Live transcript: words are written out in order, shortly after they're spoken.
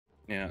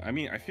Yeah, I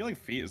mean, I feel like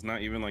feet is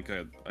not even like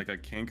a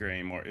kinker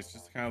anymore. It's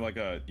just kind of like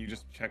you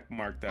just check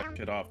mark that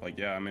shit off. Like,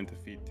 yeah, I'm into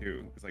feet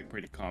too. It's like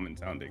pretty common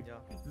sounding. Yeah.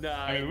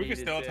 Nah, I mean, we could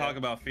still talk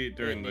about feet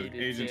during the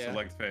Asian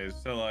select phase.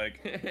 So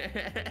like,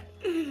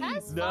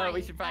 That's no, fine.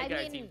 we should probably I get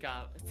our mean, team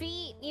comp.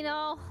 feet, you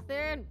know,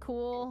 they're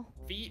cool.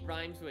 Feet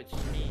rhymes with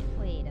schmeat.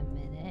 Wait a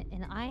minute,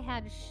 and I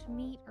had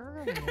schmeat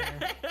earlier.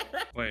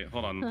 wait,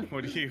 hold on.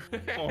 What do you?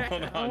 Hold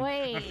on.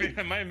 Wait.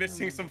 Am I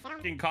missing some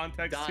fucking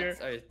context here?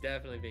 Dots are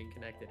definitely being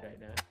connected right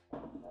now.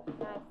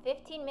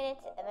 15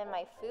 minutes and then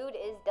my food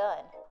is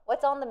done.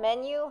 What's on the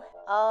menu?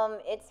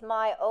 It's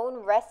my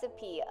own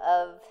recipe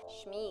of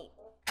schmeat.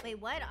 Wait,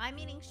 what? I'm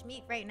eating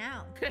schmeat right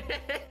now.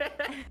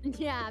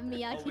 Yeah,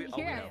 me, I can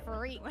hear a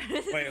freak.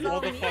 Wait,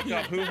 hold the fuck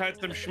up. Who had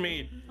some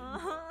schmeat?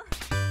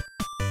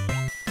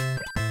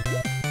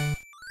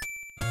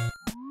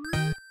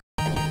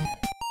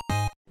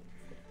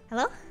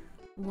 Hello?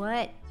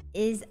 What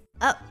is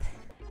up?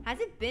 Has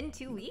it been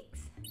 2 weeks?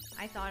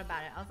 I thought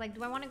about it. I was like,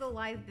 do I want to go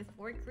live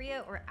before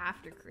Korea or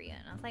after Korea?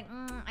 And I was like,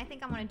 I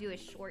think I want to do a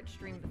short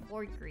stream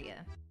before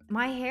Korea.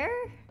 My hair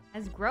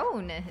has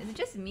grown. Is it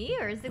just me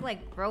or is it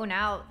like grown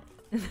out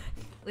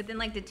within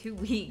like the 2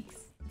 weeks?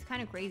 It's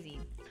kind of crazy.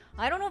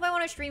 I don't know if I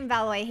want to stream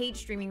Valo. I hate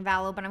streaming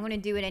Valo, but I'm going to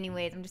do it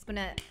anyways. I'm just going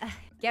to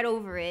get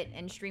over it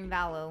and stream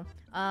Valo.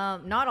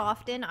 Not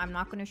often. I'm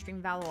not going to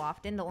stream Valo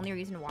often. The only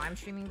reason why I'm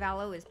streaming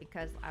Valo is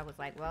because I was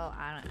like, well,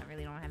 I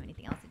really don't have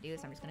anything else to do,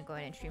 so I'm just going to go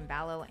ahead and stream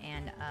Valo.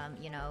 And,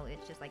 you know,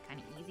 it's just like kind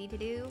of easy to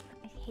do.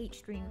 I hate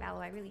streaming Valo.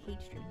 I really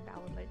hate streaming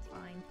Valo, but it's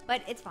fine.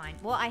 But it's fine.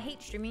 Well, I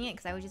hate streaming it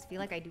because I would just feel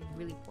like I do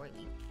really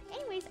poorly.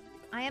 Anyways,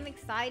 I am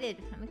excited.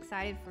 I'm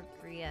excited for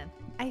Korea.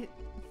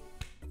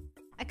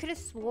 I could have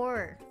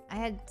swore I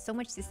had so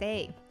much to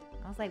say.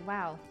 I was like,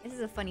 wow, this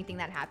is a funny thing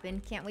that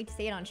happened. Can't wait to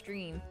say it on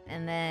stream.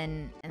 And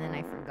then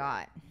I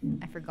forgot.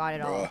 I forgot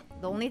it all.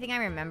 The only thing I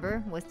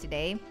remember was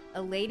today,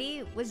 a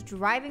lady was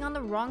driving on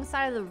the wrong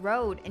side of the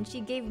road and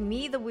she gave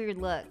me the weird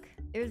look.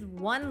 There's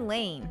one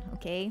lane,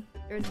 okay?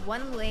 There's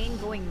one lane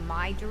going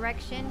my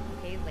direction,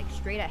 okay, like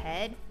straight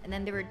ahead. And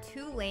then there were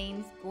 2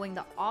 lanes going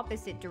the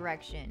opposite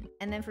direction.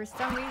 And then for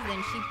some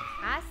reason, she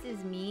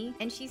passes me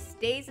and she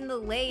stays in the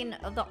lane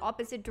of the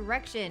opposite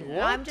direction. And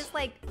I'm just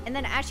like, and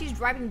then as she's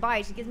driving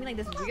by, she gives me like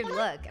this weird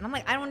look. And I'm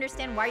like, I don't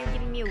understand why you're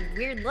giving me a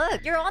weird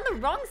look. You're on the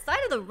wrong side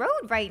of the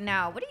road right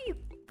now.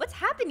 What's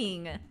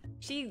happening?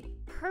 She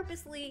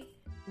purposely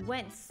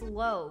went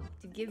slow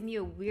to give me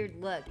a weird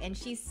look, and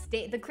she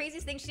stayed. The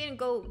craziest thing, she didn't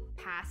go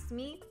past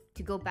me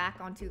to go back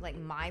onto like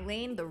my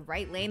lane, the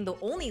right lane, the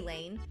only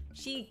lane.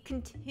 She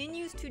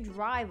continues to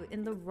drive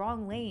in the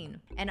wrong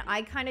lane, and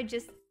I kind of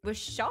just was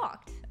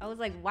shocked. I was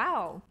like,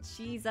 wow,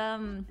 she's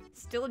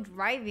still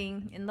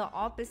driving in the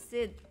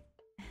opposite.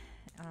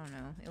 I don't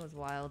know, it was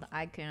wild.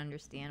 I couldn't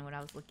understand what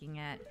I was looking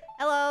at.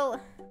 Hello.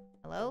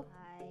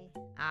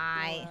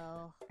 Hi.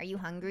 Hello. Are you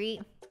hungry?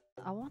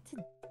 I want to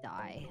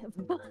die.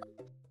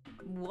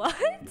 What?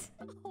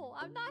 Oh,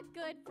 I'm not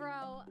good,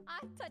 bro. I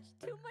touched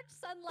too much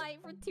sunlight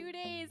for 2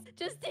 days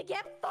just to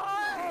get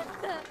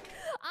fourth.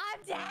 I'm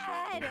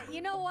dead.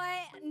 You know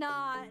what?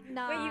 Nah.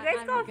 Wait, you guys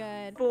I'm got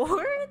good.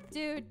 fourth?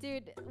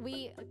 Dude,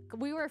 we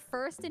were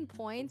first in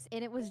points,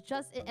 and it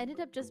ended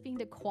up just being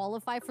to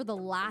qualify for the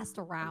last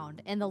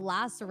round. And the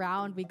last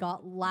round, we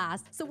got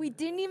last. So we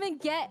didn't even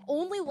get,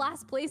 only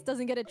last place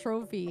doesn't get a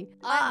trophy.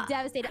 I'm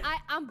devastated.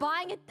 I'm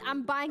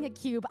buying a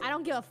cube. I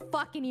don't give a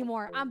fuck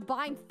anymore. I'm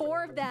buying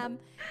 4 of them.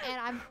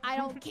 And I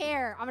don't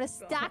care. I'm gonna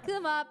stack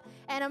them up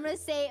and I'm gonna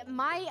say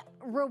my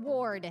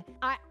reward.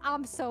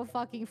 I'm so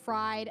fucking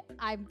fried.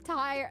 I'm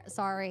tired.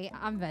 Sorry,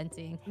 I'm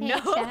venting. Hey, No,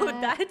 chat.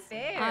 that's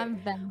fair. I'm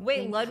venting.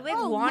 Wait, Ludwig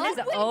won his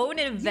own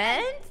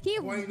event? He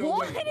won his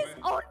own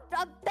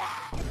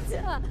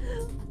event.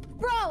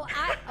 Bro,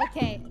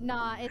 okay,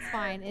 nah, it's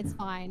fine.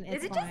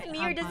 Is it just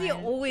me or does he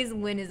always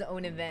win his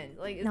own event?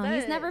 Like, is no, that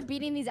he's never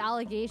beating these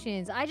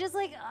allegations. I just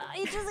like,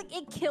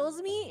 it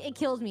kills me. It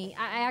kills me.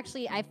 I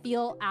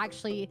feel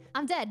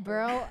I'm dead,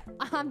 bro.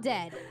 I'm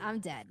dead.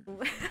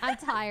 I'm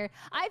tired.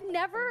 I've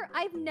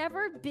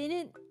never been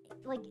in,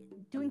 like,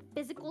 doing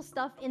physical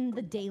stuff in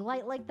the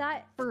daylight like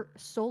that for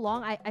so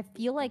long. I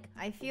feel like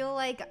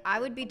I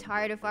would be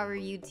tired if I were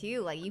you too.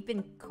 Like, you've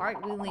been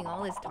cartwheeling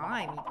all this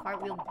time. You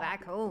cartwheeled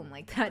back home.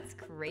 Like, that's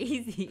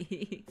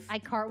crazy. I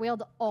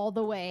cartwheeled all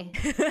the way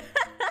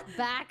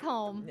back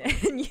home.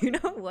 And you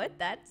know what?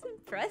 That's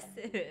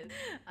impressive.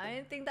 I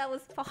didn't think that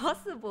was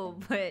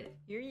possible, but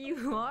here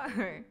you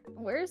are.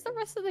 Where's the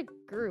rest of the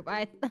group?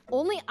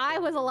 Only I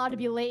was allowed to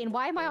be late, and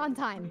why am I on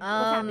time? What's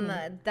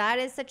happening? That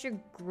is such a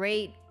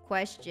great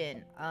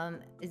question.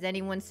 Is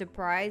anyone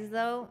surprised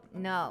though?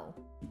 No.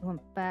 You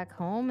went back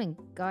home and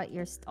got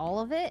all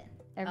of it?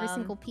 Every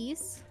single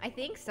piece? I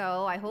think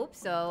so. I hope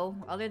so.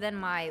 Other than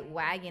my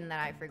wagon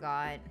that I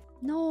forgot.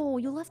 No,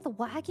 you left the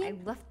wagon? I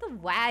left the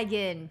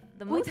wagon.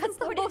 That's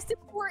the most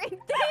important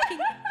thing.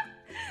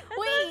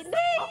 Wait,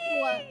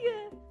 no.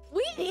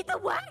 We need the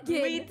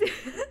wagon.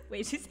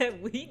 Wait, she said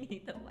we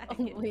need the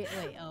wagon. Oh, wait.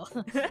 wait. Oh,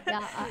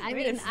 yeah. I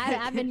mean,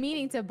 I've been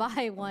meaning to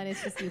buy one.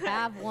 It's just you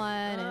have one,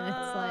 and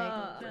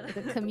it's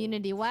like the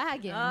community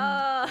wagon. Oh,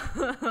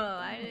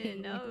 I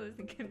didn't know it was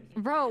a community.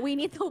 Bro, we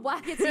need the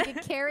wagon so you can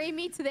carry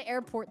me to the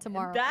airport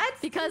tomorrow. That's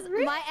because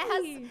crazy. my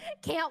ass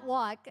can't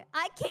walk.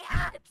 I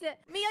can't.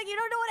 Mia, you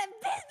don't know what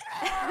I've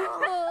been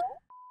through.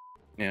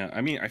 Yeah,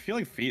 I mean, I feel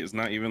like feet is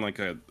not even like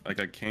a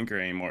canker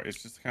anymore.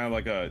 It's just kind of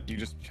like you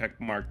just check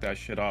mark that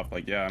shit off.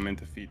 Like, yeah, I'm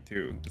into feet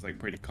too. It's like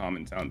pretty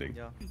common sounding.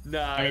 Yeah.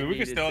 Nah, I mean, we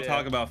could still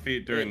talk about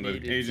feet during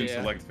the Asian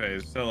select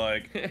phase. So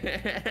like,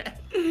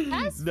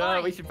 That's no,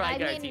 fine. we should probably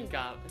get a mean, team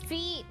comp.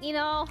 feet, you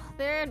know,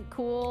 they're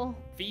cool.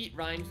 Feet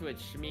rhymes with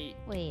schmeat.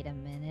 Wait a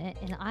minute,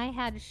 and I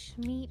had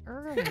schmeat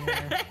earlier.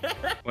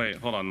 wait,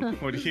 hold on.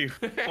 What do you?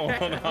 Hold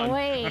on.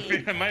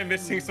 Wait. Am I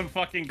missing some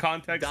fucking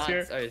context Dots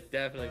here? are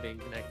definitely being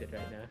connected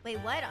right now. Wait,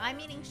 what? I'm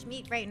eating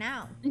schmeat right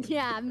now.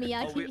 Yeah,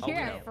 Mia, Oh, you're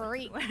no. a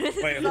freak.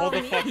 Wait, hold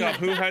the fuck up.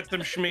 Who had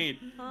some schmeat?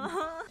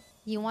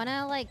 You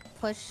wanna like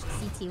push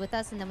CT with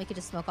us, and then we could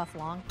just smoke off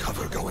long.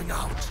 Cover going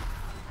out.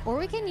 Or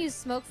we can use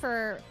smoke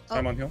for. Oh,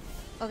 I'm on hill.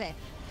 okay,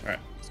 All right,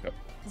 let's go.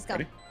 let's go.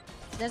 Ready?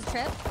 There's a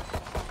trip.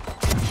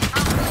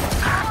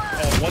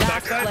 Oh, one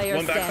backside, player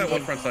one backside, standing.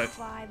 one front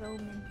side.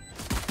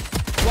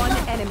 One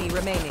enemy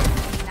remaining.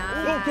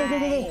 Nice.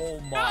 Oh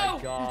my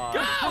god.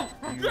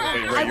 Wait,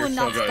 I Ray, will you're so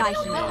not good. sky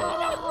schmeat.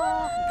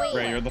 Oh, wait.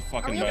 Ray, you're the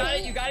fucking You got best.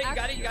 it, you got it, you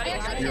got it, you got it,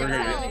 you got it. You're good.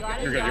 You're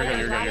good. You're good.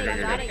 You're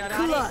good. You're good.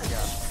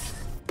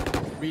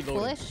 Clutch.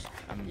 Foolish.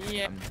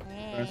 Yeah.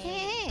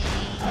 Hey.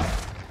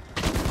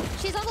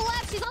 She's on the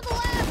left. She's on the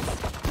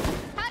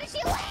left. How did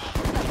she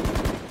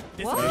land?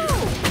 Whoa!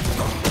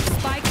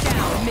 Spike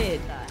down mid.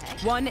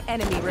 One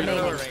enemy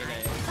remaining.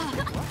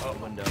 Oh,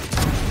 window.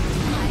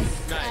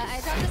 Nice. Nice.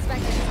 I dropped the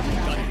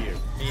spectator.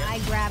 Yeah. I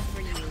grabbed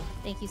for you.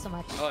 Thank you so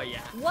much. Oh yeah.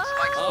 What?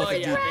 Oh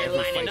yeah. They're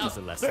lining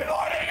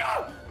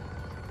up.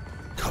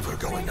 Cover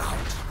going out.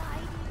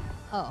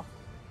 Oh.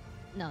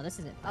 No, this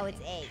isn't. Oh, it's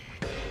A.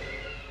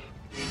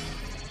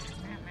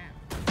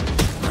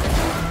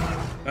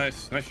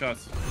 Nice, nice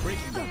shots.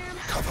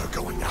 Cover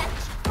going out.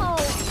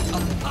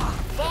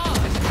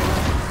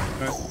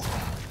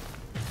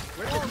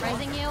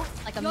 Rising you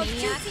like a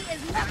maniac.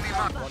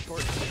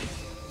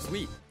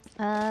 Sweet.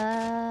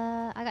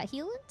 I got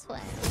healing twin.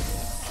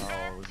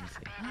 Oh, wasn't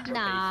safe.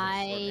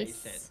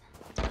 Nice.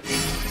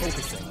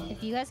 Focusing.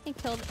 If you guys can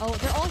kill. Oh,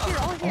 they're all here.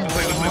 All here.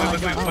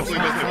 Let's leave. Let's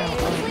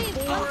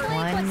leave.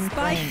 One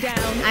Spike blink.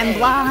 down. I'm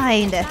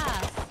blind.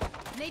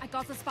 I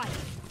got the spike.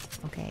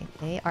 Okay,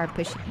 they are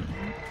pushing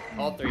me.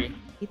 All three.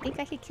 You think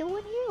I could kill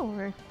one here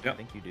or? I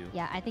think you do.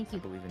 Yeah, I think I you.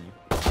 believe in you.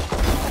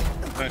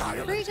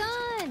 Nice. Free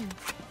gun.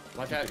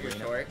 Watch out, you're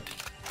short.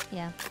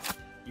 Yeah.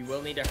 You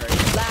will need to hurry.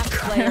 Last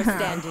player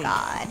standing.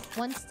 God.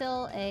 One's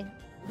still A.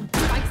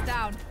 Spikes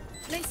down.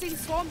 Placing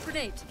swarm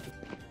grenade.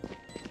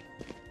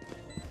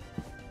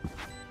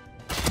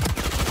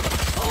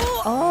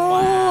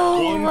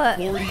 Oh.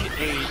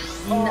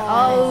 148.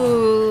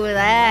 No,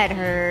 that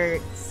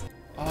hurts.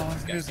 Oh,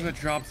 here's the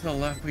drop to the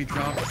left. We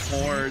dropped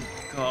forward.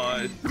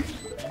 God.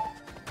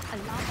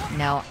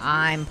 No,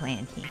 I'm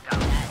planting.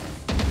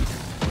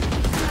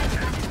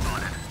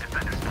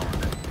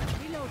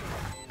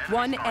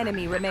 One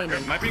enemy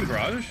remaining. Might be in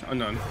garage.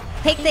 Unknown.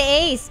 Take the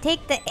ace.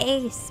 Take the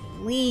ace,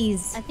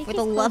 please. I think For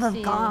he's the love close of to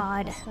you.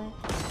 God. This way.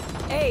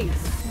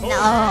 Ace.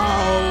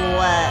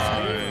 No.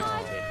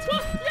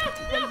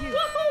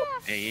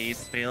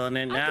 Ace feeling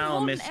it now,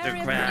 hold an Mr.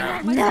 area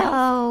Crab.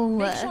 No.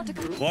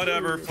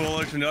 Whatever,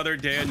 foolish. Another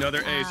day,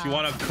 another ace. You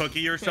want a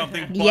cookie or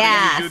something? Buddy?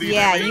 Yeah, You do these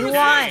yeah, every you day.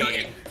 want.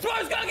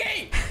 S'mores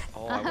cookie!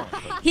 Oh, I want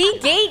cookies. He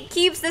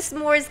gatekeeps the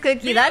s'mores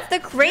cookie. That's the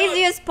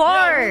craziest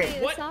part.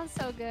 Wait, What? it sounds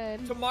so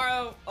good.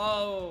 Tomorrow.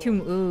 Oh.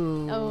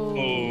 Ooh. Oh.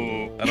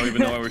 Oh, I don't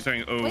even know why we're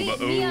saying oh, Wait, but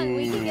Mia,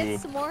 we can get oh.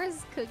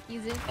 s'mores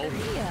cookies in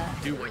Korea.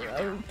 Do what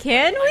you're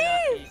Can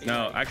we?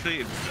 No,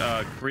 actually,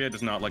 Korea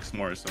does not like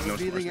s'mores, so no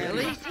s'mores.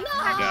 Really?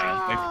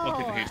 Yeah, they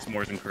fucking hate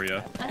s'mores in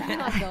Korea. I'm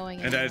not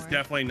going And that is anymore.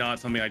 definitely not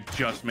something I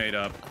just made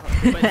up.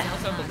 But it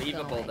sounds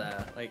unbelievable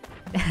though. Like,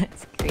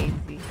 That's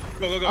crazy.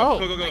 Go, go, go, Oh.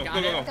 go, go, go, I go, got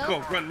go, it. go,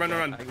 go, run, run,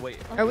 run. Wait.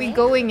 Are we Okay.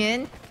 going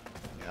in?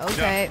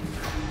 Okay.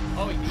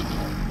 oh,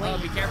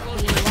 be careful.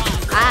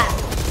 Ah,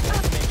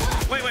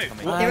 Wait, wait.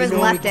 there was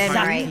left and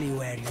right.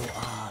 where you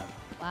are.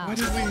 Wow. Why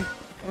did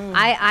we?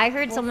 I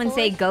heard someone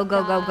say go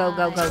go go go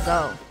go go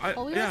go.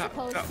 Well, we were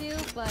supposed to,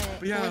 but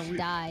yeah, Bush we-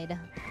 died.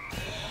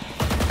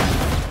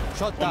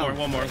 Shut down.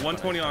 One more.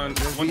 120 on.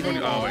 120.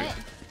 Oh, wait.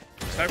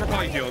 Sniper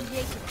probably healed.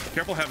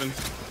 Careful, heaven.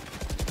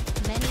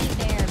 Many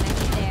there,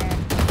 many there.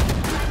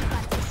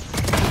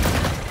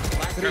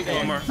 Careful,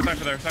 one more.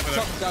 Sniper there. Sniper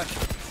there. Dash.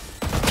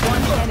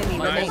 One enemy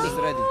Nice.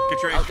 remaining. Ready.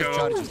 Get your I'll ace take go.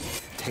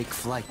 charges. Take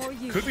flight.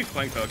 Could be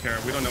flanked though, Kara.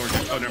 We don't know where.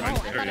 Oh, never mind.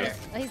 There he is.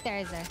 Oh, he's there,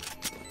 he's there.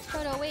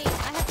 Shoto, wait, I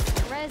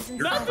have res and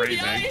You're stuff.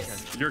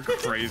 crazy. You're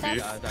crazy.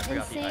 That's I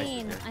forgot the ice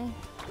insane. there.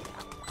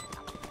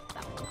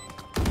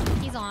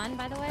 He's on,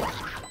 by the way.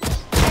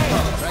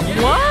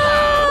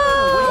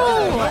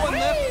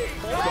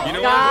 Whoa! You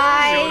know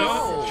Guys.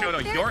 what?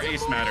 Shoto, your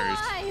ace matters.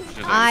 Guys.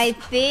 just I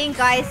think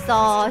I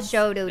saw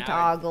Shoto Now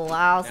toggle.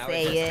 I'll Now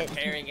say we're it. just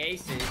comparing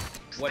aces.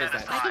 What is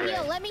that? I can heal.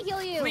 spray? Let me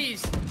heal you.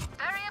 Please,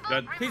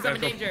 Good. please, I'm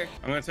in danger.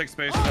 I'm gonna take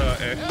space.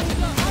 A.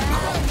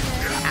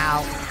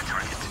 Ow.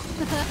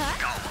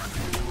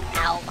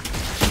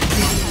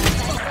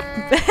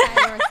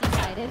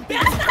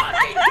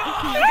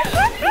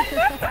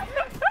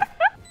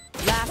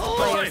 Last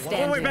player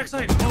standing. Oh wait,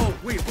 backside. Oh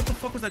wait, what the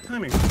fuck was that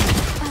timing? No.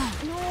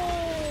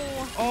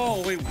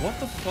 Oh wait, what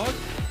the fuck?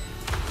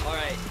 All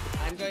right,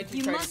 I'm going to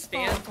You try to must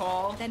stand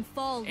tall, Then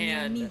fall.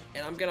 and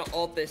I'm gonna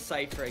ult this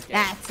Cypher again.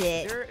 That's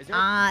it. Is there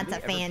Ah, it's a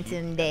ever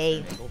phantom peak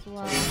day. at an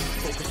angle?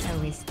 So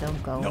we still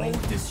going?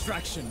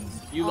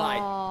 distractions. You lied.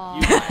 Aw.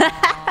 You lied.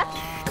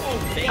 Oh,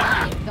 thank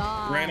you.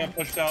 God. Rana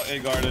pushed out A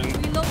garden.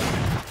 Reload.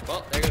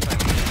 Well, there goes my.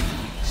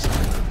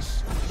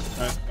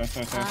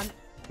 Nice.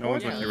 No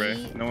one's with you,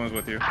 Ray. No one's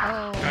with you.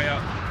 Oh.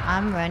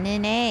 I'm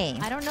running A.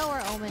 I don't know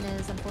where Omen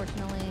is,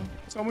 unfortunately.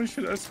 Someone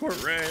should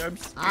escort Ray. I'm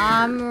scared.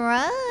 I'm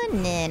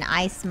running.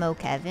 I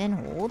smoke heaven.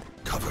 Hold.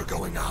 Cover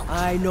going out.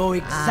 I know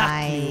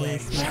I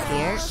smoke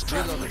here.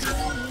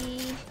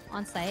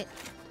 On site.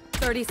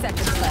 30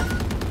 seconds left.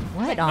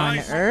 What on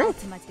Nice.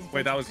 earth?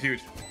 Wait, that was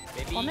huge.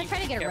 Maybe I'm gonna try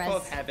to get a careful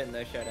res. of heaven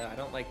though, Shoto. I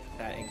don't like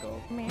that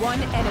angle.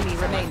 One enemy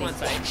remaining. One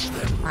side.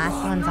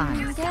 Last one's on site,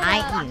 you say?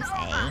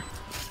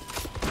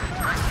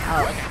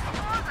 Oh.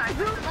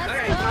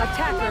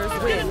 Attackers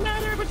win.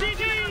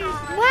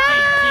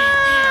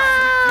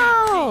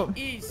 Wow!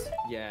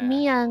 Yeah.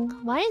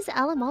 Miyoung, why is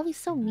Ellum always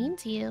so mean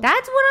to you?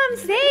 That's what I'm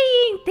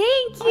saying.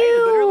 Thank I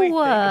literally think,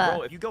 you.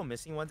 bro, if you go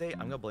missing one day, I'm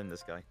gonna blame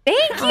this guy.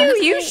 Thank you.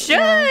 You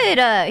should.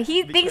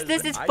 He thinks Because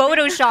this is I think-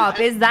 Photoshop.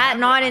 Is that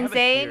not I have a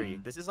insane? theory.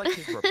 This is like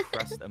his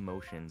repressed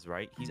emotions,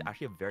 right? He's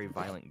actually a very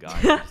violent guy.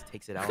 He just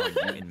takes it out on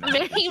you in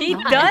messages. He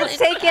does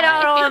take it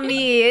out on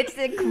me. It's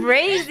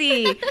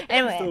crazy. It's a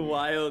And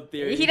wild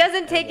theory. he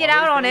doesn't take it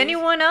out on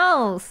anyone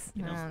else.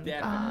 He's Oh,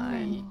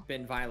 definitely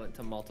been violent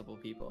to multiple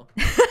people.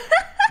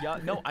 Yeah,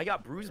 no, I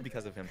got bruised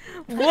because of him.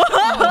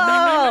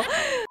 Whoa!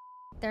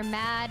 They're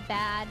mad,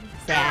 bad.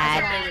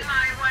 Sad.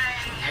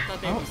 I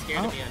thought they would be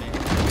scared of me on it.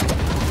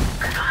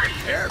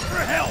 Prepare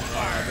for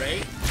hellfire.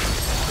 Right?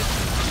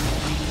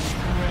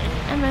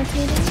 I'm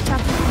rotating.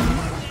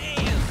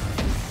 Dropping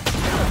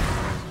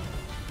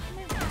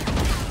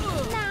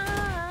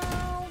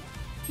No.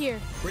 Here.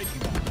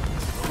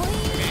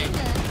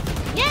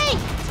 Yay!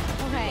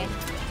 Okay.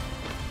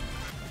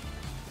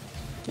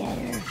 Get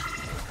her.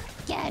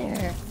 Get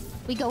her.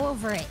 We go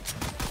over it.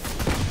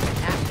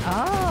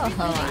 Oh,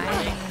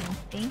 I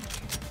think.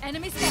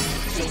 Enemy spot.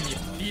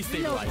 These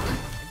things like.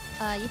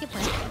 You can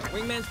play.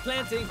 Wingman's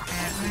planting.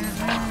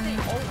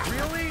 Oh,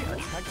 really?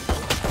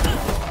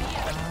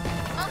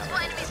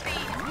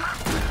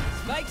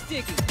 Spike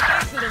sticky.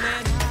 Excellent,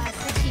 man.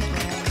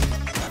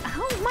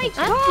 Oh my That's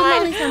god!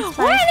 Molly's on Why are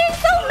spike. there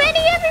so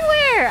many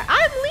everywhere?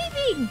 I'm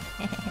leaving!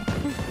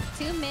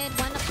 2 mid,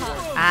 1 up top.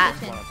 Ah,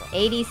 Kitchen.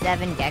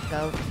 87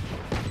 gecko.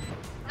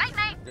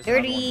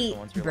 30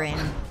 brim.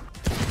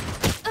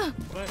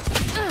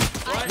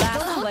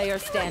 Last player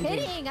standing.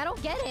 Hitting. I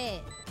don't get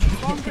it.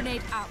 Bomb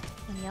grenade out.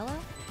 In yellow?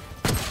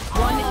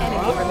 One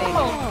enemy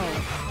remaining.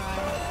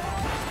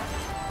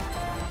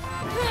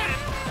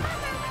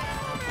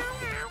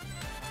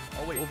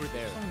 Oh, wait, over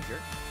there. Here?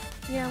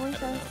 Yeah, one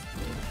does.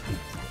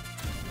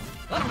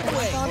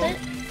 Got it.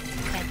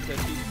 So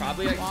she's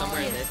probably like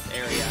somewhere in this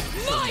area.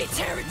 My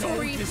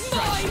territory,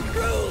 my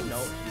rules. No,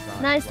 he's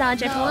not. Nice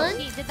dodge, No, everyone.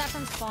 he did that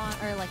from spawn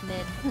or like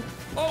mid.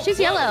 Oh, She's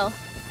yellow.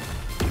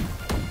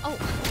 Oh.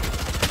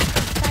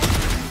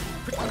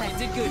 Okay.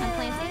 Did good. I'm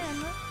planting.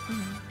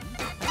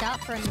 Watch out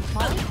for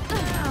Molly.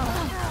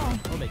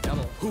 Oh, they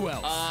double. Who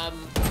else?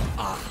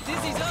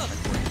 Dizzy's up.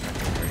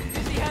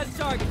 Dizzy has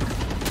target.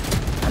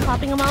 I'm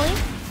popping a Molly.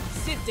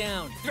 Sit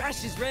down.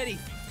 Thrash is ready.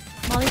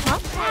 Molly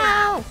pop.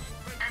 Ow!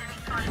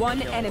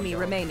 One enemy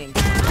remaining.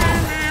 That's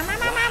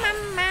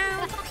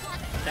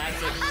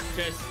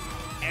just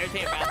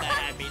everything about that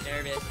had me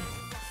nervous.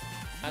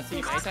 So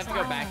you might have to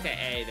go back to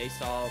A. They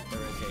saw the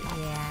rotation.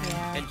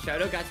 Yeah. And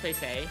Shoto got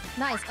space A.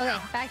 Nice. Okay,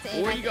 back to A.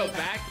 Or back you to go A,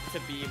 back to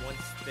B once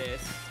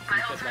this.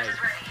 You could like. I don't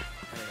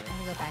I'm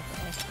gonna go back to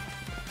A.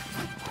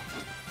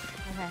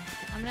 Okay,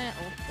 I'm gonna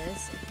ult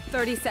this.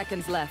 30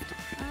 seconds left.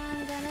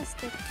 I'm gonna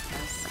stick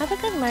this. Have a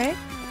good lurk.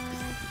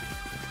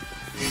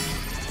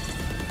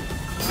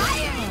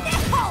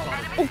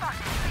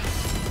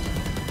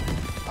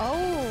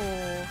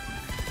 Oh.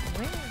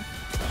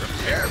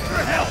 Prepare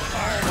for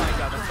hellfire. Oh my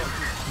god, that's so cool.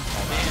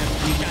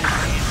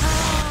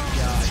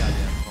 Yeah, I got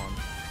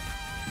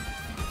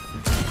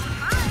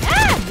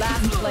that.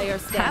 Last player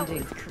That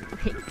standing. was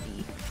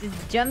crazy.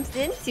 Just jumps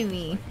into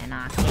me. And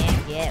I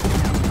can't get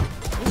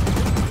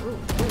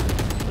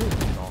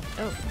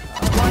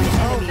One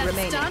enemy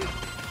remaining. nice.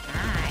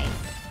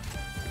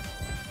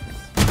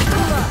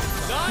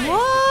 Nice.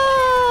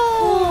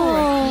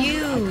 Whoa!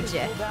 Huge.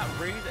 That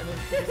raise and then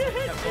she just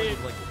kept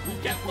going, like, He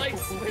kept like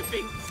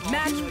slipping.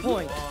 Match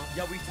point.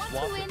 yeah, we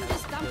swapped it.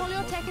 just dump all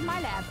your tech in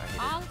my lab.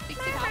 I'll fix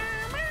it up.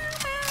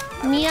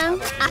 Myung,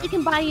 I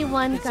can buy you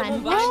one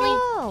gun.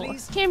 Whoa. Actually,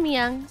 here,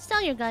 Myung,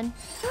 sell your gun.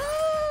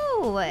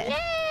 Oh,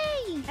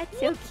 Yay! that's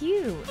so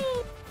cute.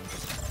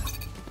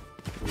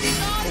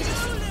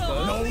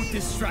 No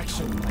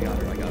distraction. I got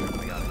her.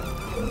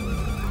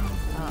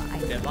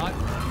 Oh, Deadlock.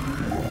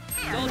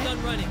 All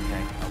done running.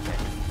 Okay.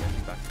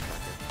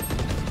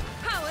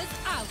 Powers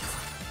out.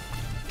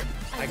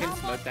 I can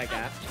smoke that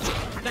gap.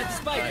 That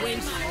spike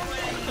wins.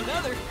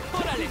 Another.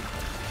 Órale.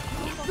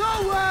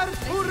 Nowhere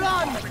to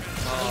run.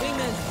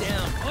 Wingman's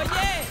down. Oh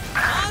yeah!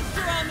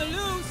 Monster on the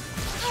loose.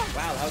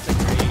 Wow, that was a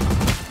great.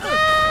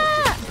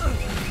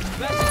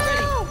 Rash is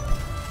ready.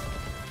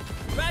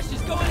 Rash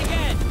is going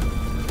again.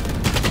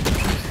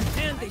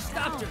 And they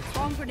stopped her.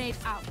 Bomb grenade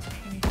out.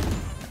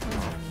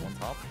 One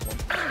top.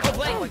 Oh,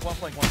 blank. One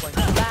flank.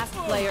 Last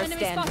player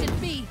standing.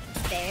 B.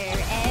 they're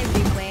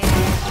everywhere.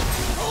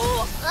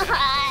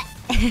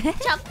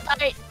 Jump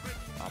start.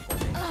 Top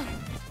one.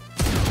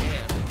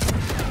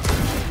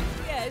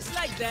 Yeah, it's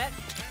like that.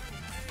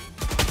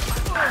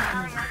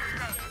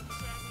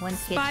 One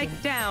kitchen.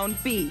 Spike down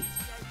B.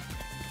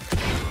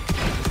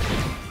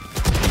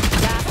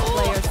 Last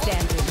player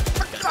standing.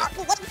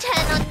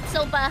 110 on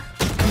Soba.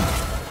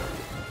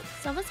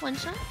 Soba's one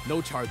shot.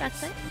 No charges.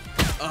 Backside.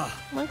 Ah,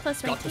 One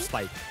close got right the here.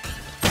 spike.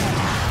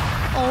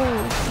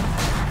 Oh.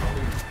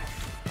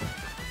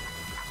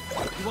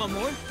 You want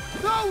more?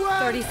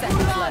 30 seconds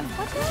left.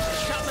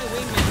 Shot my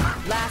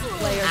wingman. Last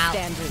player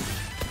standing.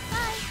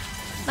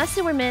 Let's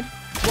see we're mid.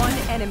 One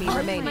enemy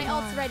remaining. My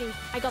ult's ready.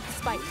 I got the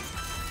spike.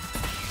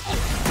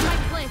 Spike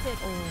planted.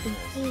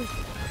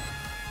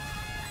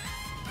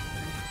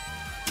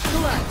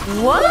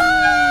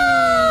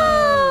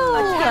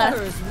 Whoa!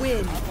 Attackers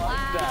win.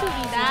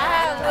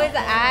 That was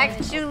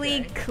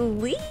actually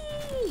clean.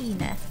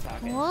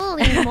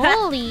 Holy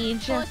moly.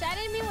 Gosh, I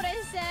didn't mean what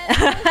I said.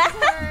 That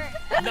was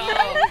hurt. No,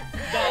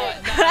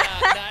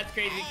 that's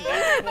crazy. 'Cause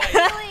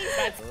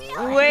that's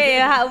twice.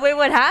 Wait,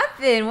 what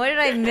happened? What did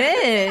I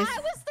miss? I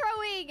was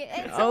throwing,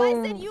 and so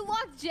I said Oh. you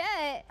locked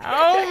Jet.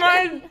 Oh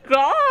my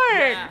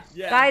god!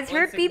 Yeah, Guys,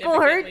 one hurt people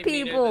hurt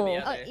significantly meaner than the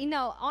people. other. You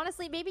know,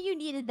 honestly, maybe you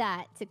needed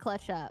that to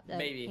clutch up.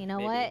 Maybe, You know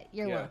maybe. what?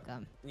 You're Yeah.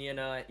 welcome. You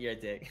know what? You're a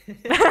dick.